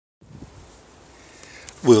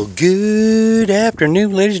Well, good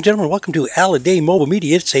afternoon, ladies and gentlemen. Welcome to Alliday Mobile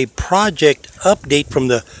Media. It's a project update from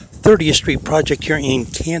the 30th Street project here in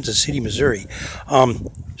Kansas City, Missouri.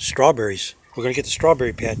 Strawberries. We're going to get the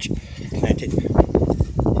strawberry patch planted.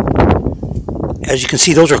 As you can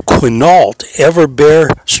see, those are Quinault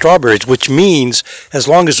Everbear strawberries, which means as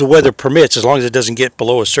long as the weather permits, as long as it doesn't get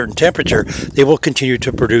below a certain temperature, they will continue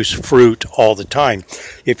to produce fruit all the time.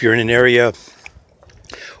 If you're in an area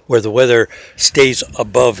where the weather stays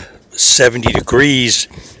above 70 degrees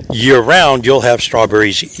year-round, you'll have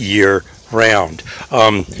strawberries year-round.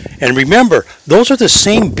 And remember, those are the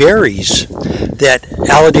same berries that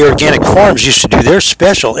Alliday Organic Farms used to do their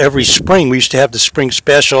special every spring. We used to have the spring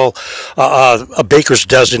special, a baker's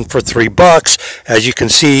dozen for $3. As you can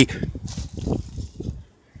see,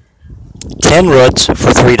 10 roots for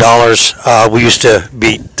 $3. We used to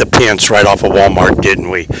beat the pants right off of Walmart, didn't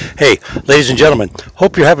we? Hey, ladies and gentlemen,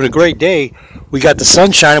 hope you're having a great day. We got the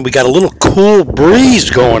sun shining. We got a little cool breeze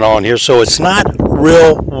going on here, so it's not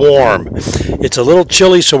real warm. It's a little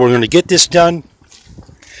chilly, so we're going to get this done.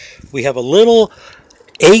 We have a little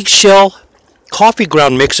eggshell coffee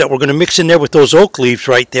ground mix that we're going to mix in there with those oak leaves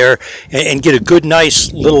right there and get a good,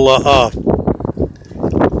 nice little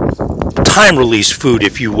time release food,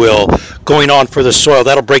 if you will, going on for the soil.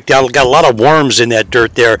 That'll break down. We've got a lot of worms in that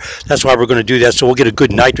dirt there. That's why we're going to do that. So we'll get a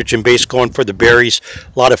good nitrogen base going for the berries.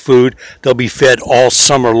 A lot of food. They'll be fed all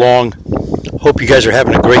summer long. Hope you guys are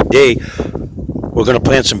having a great day. We're going to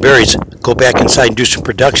plant some berries. Go back inside and do some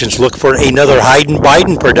productions. Look for another Hayden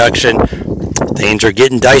Biden production. Things are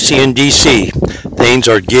getting dicey in D.C. Things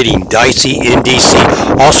are getting dicey in D.C.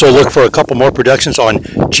 Also look for a couple more productions on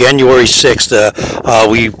January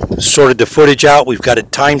 6th. We sorted the footage out. We've got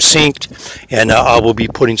it time synced, and we'll be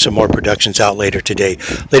putting some more productions out later today.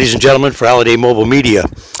 Ladies and gentlemen, for Alliday Mobile Media,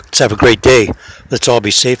 let's have a great day. Let's all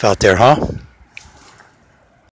be safe out there, huh?